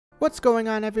What's going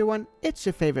on, everyone? It's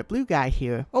your favorite blue guy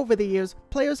here. Over the years,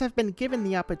 players have been given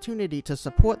the opportunity to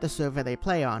support the server they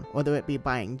play on, whether it be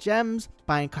buying gems,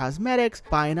 buying cosmetics,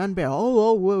 buying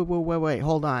unbearable. Wait,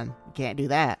 hold on. You can't do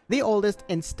that. The oldest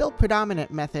and still predominant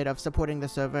method of supporting the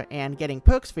server and getting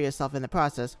perks for yourself in the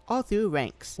process are through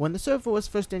ranks. When the server was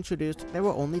first introduced, there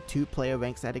were only two player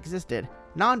ranks that existed: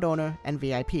 non-donor and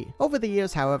VIP. Over the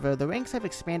years, however, the ranks have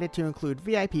expanded to include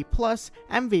VIP Plus,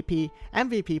 MVP,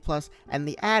 MVP Plus, and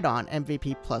the add-on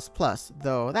MVP Plus,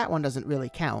 though that one doesn't really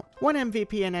count. When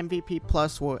MVP and MVP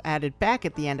Plus were added back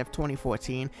at the end of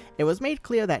 2014, it was made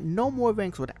clear that no more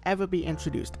ranks would ever be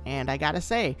introduced, and I gotta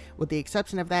say, with the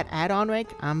exception of that add-on rank,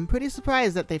 I'm pretty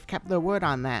surprised that they've kept their word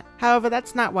on that. However,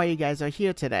 that's not why you guys are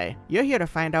here today. You're here to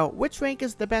find out which rank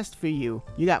is the best for you.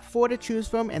 You got 4 to choose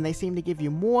from, and they seem to give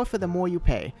you more for the more you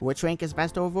pay. Which rank is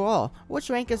best overall? Which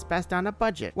rank is best on a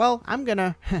budget? Well, I'm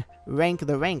gonna rank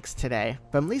the ranks today.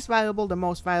 From least valuable to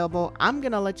most valuable, I'm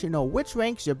gonna let you know which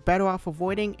ranks you're better off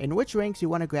avoiding and which ranks you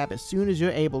want to grab as soon as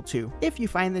you're able to. If you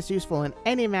find this useful in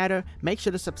any matter, make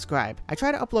sure to subscribe. I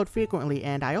try to upload frequently,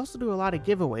 and I also do a lot of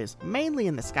giveaways, mainly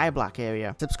in the Skyblock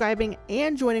area. Subscribing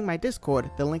and joining my Discord,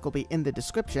 the link will be in the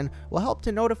description, will help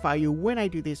to notify you when I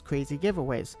do these crazy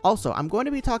giveaways. Also, I'm going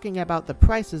to be talking about the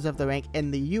prices of the rank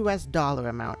in the US dollar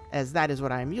amount, as that is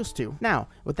what I am used to. Now,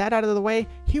 with that out of the way,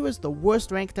 here is the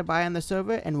worst rank to buy on the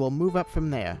server, and we'll move up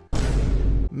from there.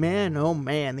 Man, oh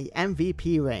man, the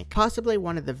MVP rank. Possibly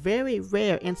one of the very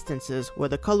rare instances where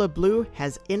the color blue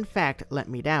has in fact let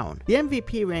me down. The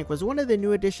MVP rank was one of the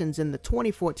new additions in the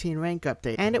 2014 rank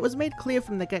update, and it was made clear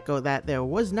from the get-go that there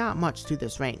was not much to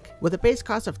this rank. With a base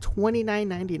cost of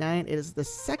 $29.99, it is the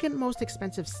second most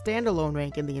expensive standalone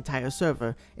rank in the entire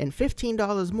server, and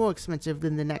 $15 more expensive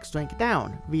than the next rank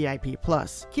down, VIP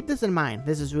Plus. Keep this in mind,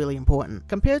 this is really important.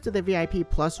 Compared to the VIP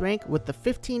Plus rank, with the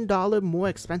 $15 more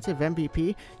expensive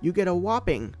MVP, you get a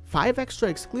whopping 5 extra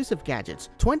exclusive gadgets,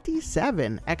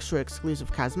 27 extra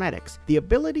exclusive cosmetics, the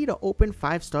ability to open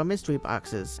 5-star mystery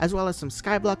boxes, as well as some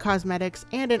Skyblock cosmetics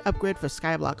and an upgrade for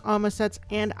Skyblock armor sets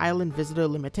and island visitor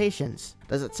limitations.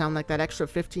 Does it sound like that extra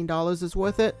 $15 is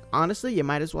worth it? Honestly, you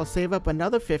might as well save up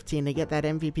another $15 to get that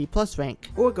MVP Plus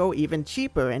rank, or go even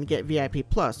cheaper and get VIP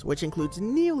Plus, which includes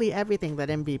nearly everything that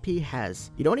MVP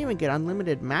has. You don't even get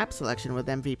unlimited map selection with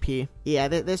MVP. Yeah,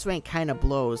 this rank kinda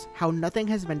blows. How nothing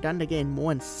has been done to gain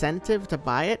more incentive to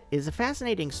buy it is a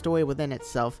fascinating story within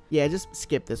itself. Yeah, just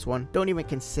skip this one. Don't even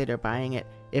consider buying it.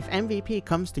 If MVP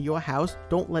comes to your house,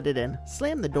 don't let it in.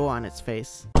 Slam the door on its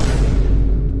face.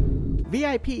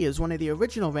 VIP is one of the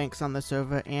original ranks on the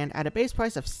server, and at a base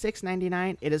price of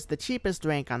 $6.99, it is the cheapest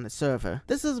rank on the server.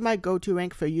 This is my go-to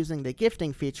rank for using the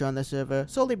gifting feature on the server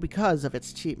solely because of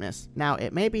its cheapness. Now,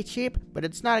 it may be cheap, but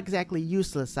it's not exactly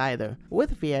useless either.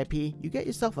 With VIP, you get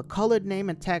yourself a colored name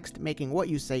and text, making what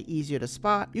you say easier to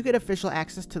spot. You get official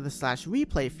access to the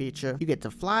 /replay feature, you get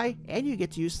to fly, and you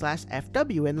get to use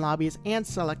 /FW in lobbies and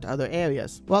select other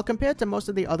areas. While compared to most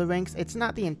of the other ranks, it's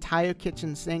not the entire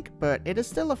kitchen sink, but it is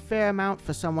still a fair amount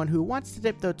for someone who wants to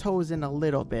dip their toes in a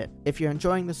little bit. If you're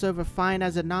enjoying the server fine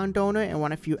as a non-donor and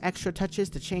want a few extra touches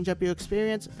to change up your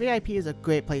experience, VIP is a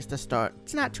great place to start.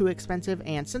 It's not too expensive,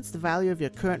 and since the value of your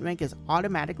current rank is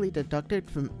automatically deducted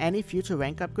from any future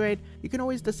rank upgrade, you can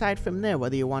always decide from there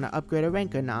whether you want to upgrade a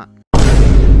rank or not.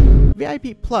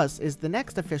 VIP Plus is the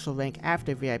next official rank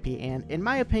after VIP, and in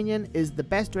my opinion is the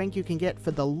best rank you can get for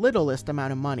the littlest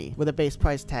amount of money, with a base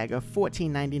price tag of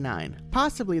 $14.99.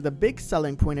 Possibly the big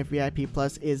selling point of VIP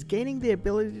Plus is gaining the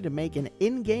ability to make an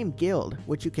in-game guild,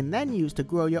 which you can then use to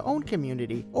grow your own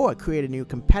community, or create a new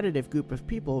competitive group of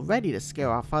people ready to scare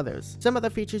off others. Some of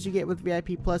the features you get with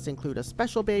VIP Plus include a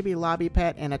special baby lobby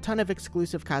pet and a ton of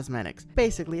exclusive cosmetics.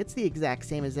 Basically, it's the exact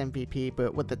same as MVP,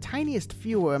 but with the tiniest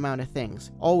fewer amount of things.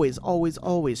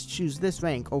 Always choose this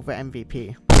rank over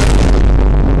MVP.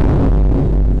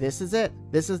 This is it.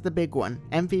 This is the big one,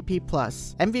 MVP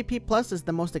Plus. MVP Plus is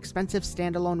the most expensive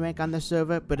standalone rank on the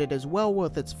server, but it is well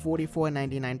worth its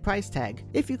 $44.99 price tag.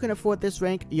 If you can afford this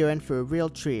rank, you're in for a real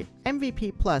treat.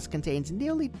 MVP Plus contains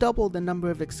nearly double the number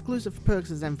of exclusive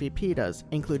perks as MVP does,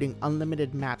 including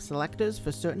unlimited map selectors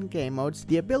for certain game modes,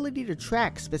 the ability to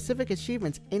track specific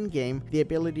achievements in-game, the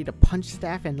ability to punch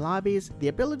staff in lobbies, the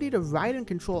ability to ride and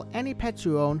control any pets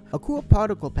you own, a cool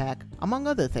particle pack, among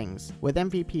other things. With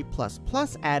MVP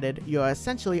Plus added, you're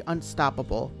essentially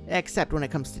unstoppable, except when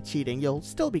it comes to cheating, you'll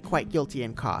still be quite guilty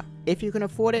and caught. If you can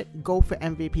afford it, go for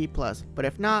MVP Plus, but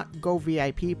if not, go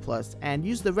VIP Plus, and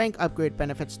use the rank upgrade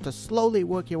benefits to slowly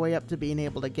work your way up to being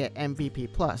able to get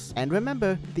MVP Plus. And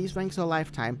remember, these ranks are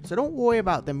lifetime, so don't worry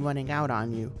about them running out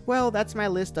on you. Well, that's my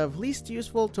list of least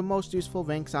useful to most useful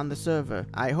ranks on the server.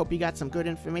 I hope you got some good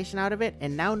information out of it,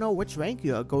 and now know which rank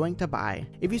you are going to buy.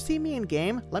 If you see me in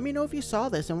game, let me know if you saw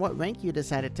this and what rank you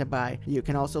decided to buy. You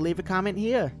can also leave a comment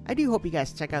here. I do hope you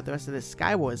guys check out the rest of this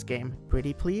Skywars game.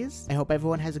 Pretty please? I hope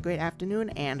everyone has a great afternoon,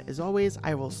 and as always,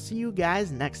 I will see you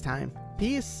guys next time.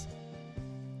 Peace!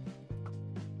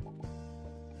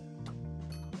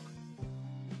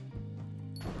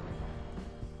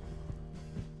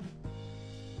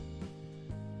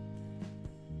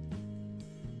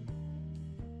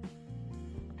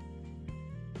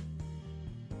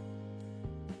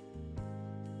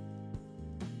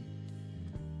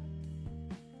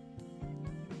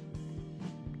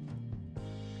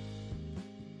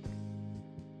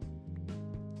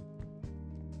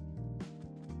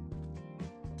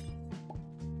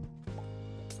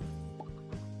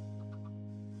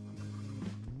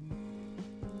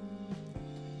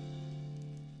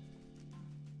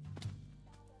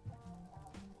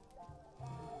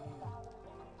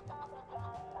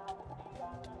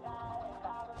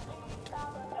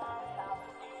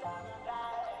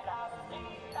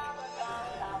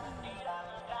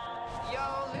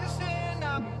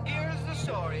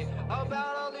 Story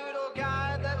about a little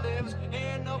guy that lives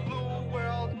in a blue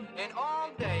world, and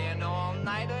all day and all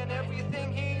night, and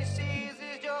everything he sees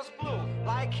is just blue,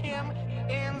 like him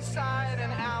inside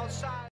and outside.